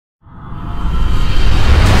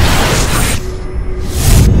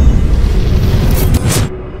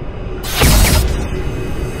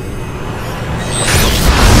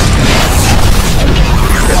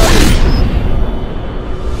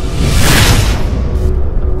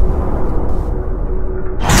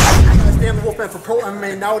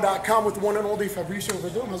ProMMANow.com with the one and only Fabricio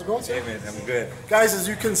Werdum. How's it going, sir? Hey man, I'm good. Guys, as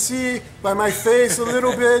you can see by my face a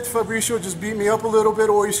little bit, Fabricio just beat me up a little bit,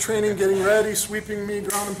 always training, getting ready, sweeping me,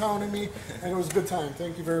 ground and pounding me, and it was a good time.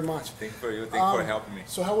 Thank you very much. Thank you for you. Thank you for helping me.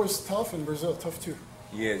 So how was tough in Brazil? Tough too?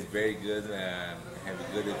 Yeah, it's very good. I have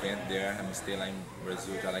a good event there. I'm still in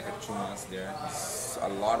Brazil. I like 2 months there. It's a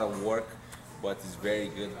lot of work, but it's very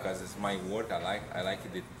good because it's my work. I like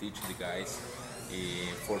to teach the guys.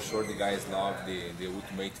 For sure, the guys love the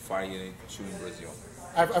ultimate fighting too in Brazil.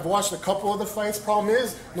 I've watched a couple of the fights. Problem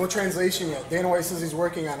is, no translation yet. Dana White says he's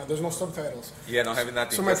working on it. There's no subtitles. Yeah, no having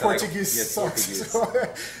nothing. So my Portuguese sucks.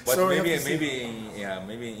 But so maybe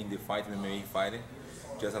in the fight, MMA fighting,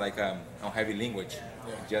 just like on heavy language.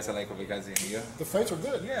 Yeah. Just like because in here. The fights were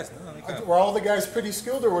good. Yes. Were all the guys pretty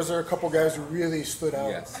skilled, or was there a couple guys who really stood out?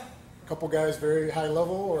 Yes. A couple guys very high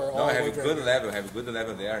level, or all? No, I have a good level. Have a good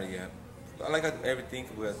level there. Yeah. I like everything,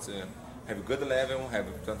 but have a good level. Have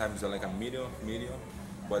sometimes like a medium,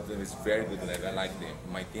 but it's very good level. I like them.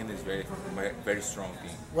 My team is very strong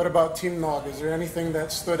team. What about Team Nog? Is there anything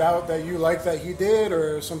that stood out that you liked that he did,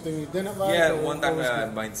 or something you didn't like? Yeah, one time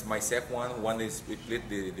my second one is we split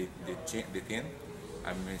the team.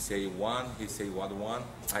 I mean, say one, he say one.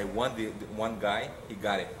 I won the one guy. He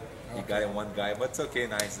got it. He got it one guy, but it's okay,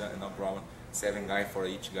 nice, no problem. 7 guys for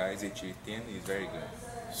each team is very good.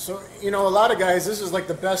 So, you know, a lot of guys, this is like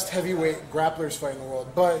the best heavyweight grapplers fight in the world,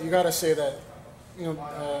 but you got to say that, you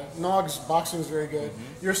know, Nog's boxing is very good.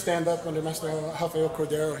 Your stand-up under Master Rafael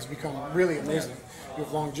Cordeiro has become really amazing. Yeah. You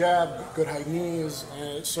have long jab, good high knees.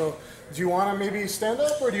 So, do you want to maybe stand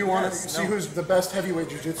up, or do you want to see who's the best heavyweight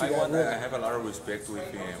jiu-jitsu guy? I have a lot of respect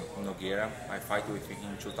with Nogueira. I fight with him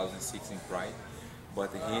in 2006 in Pride,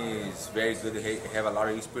 but he is very good. He have a lot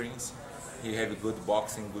of experience. He have a good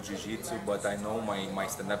boxing, good jiu-jitsu, but I know my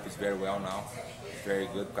stand-up is very well now. Very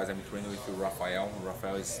good because I'm training with Rafael.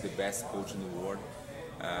 Rafael is the best coach in the world.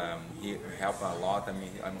 He helped a lot. I mean,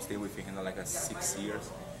 I'm staying with him like 6 years.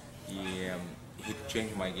 He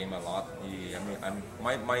changed my game a lot.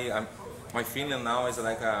 My feeling now is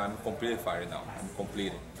like I'm completely fired now. I'm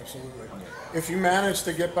completed. Absolutely. Yeah. If you manage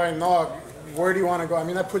to get by Nog, where do you want to go? I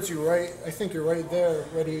mean, that puts you right. I think you're right there,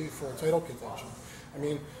 ready for title contention. I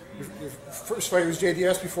mean, your first fight was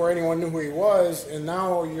JDS before anyone knew who he was, and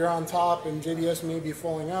now you're on top, and JDS may be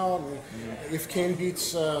falling out. And if Kane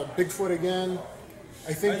beats Bigfoot again,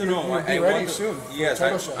 I think you'll be ready soon. Yes,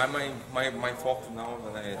 my focus now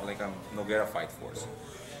like Nogueira fight force.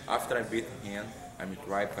 After I beat him, I'm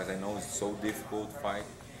trying because I know it's so difficult fight,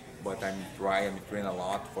 but I'm training a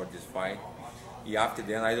lot for this fight. After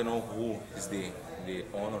then, I don't know who is the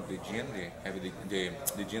owner of the gym,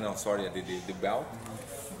 the belt,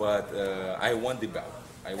 but I won the belt.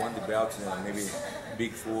 I won the belt, maybe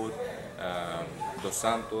Bigfoot, Dos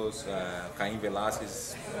Santos, Cain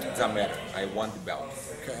Velasquez, it doesn't matter. I won the belt.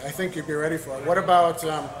 Okay, I think you'd be ready for it. What about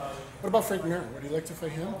Frank Mir? Would you like to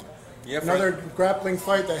fight him? Yeah, another grappling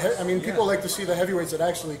fight. People like to see the heavyweights that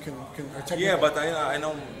actually can are technical. Yeah, but I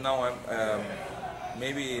know now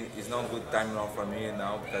maybe it's not a good time now for me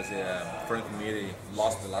now because Frank Mir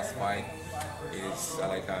lost the last fight. It's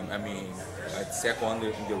like second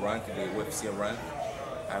in the rank, the UFC rank.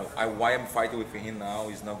 Why I'm fighting with him now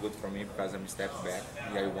is not good for me because I'm stepping back.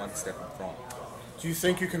 I want to step in front. Do you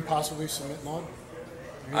think you can possibly submit Nog?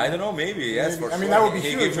 I don't know, maybe, yes, for sure. I mean, that would be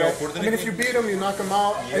huge, right? I mean, if you beat him, you knock him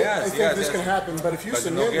out, I think this can happen. But if you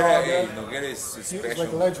submit Nogueira is special. He's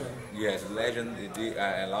like a legend. Yes, legend.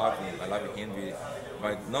 I love him. I love him.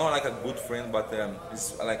 Not like a good friend, but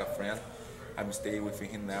he's like a friend. I'm staying with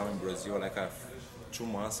him now in Brazil, like 2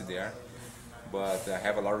 months there. But I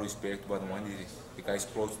have a lot of respect. But when the guys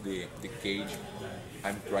close the cage,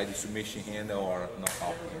 I'm trying to submission him or knock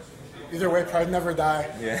out him. Either way, pride never die.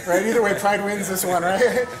 Yeah. Right? Either way, pride wins this one,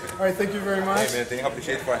 right? All right, thank you very much. Hey, man, thank you. I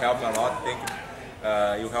appreciate for helping a lot. Thank you.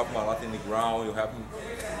 You help me a lot in the ground. You help me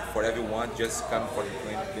for everyone. Just come for the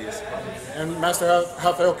training, please. And Master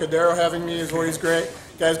Rafael Cordeiro having me is always great.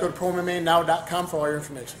 Guys, go to ProMMANow.com for all your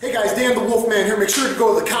information. Hey guys, Dan the Wolfman here. Make sure to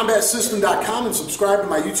go to theCombatSystem.com and subscribe to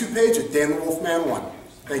my YouTube page at Dan the Wolfman 1.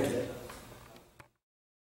 Thank you.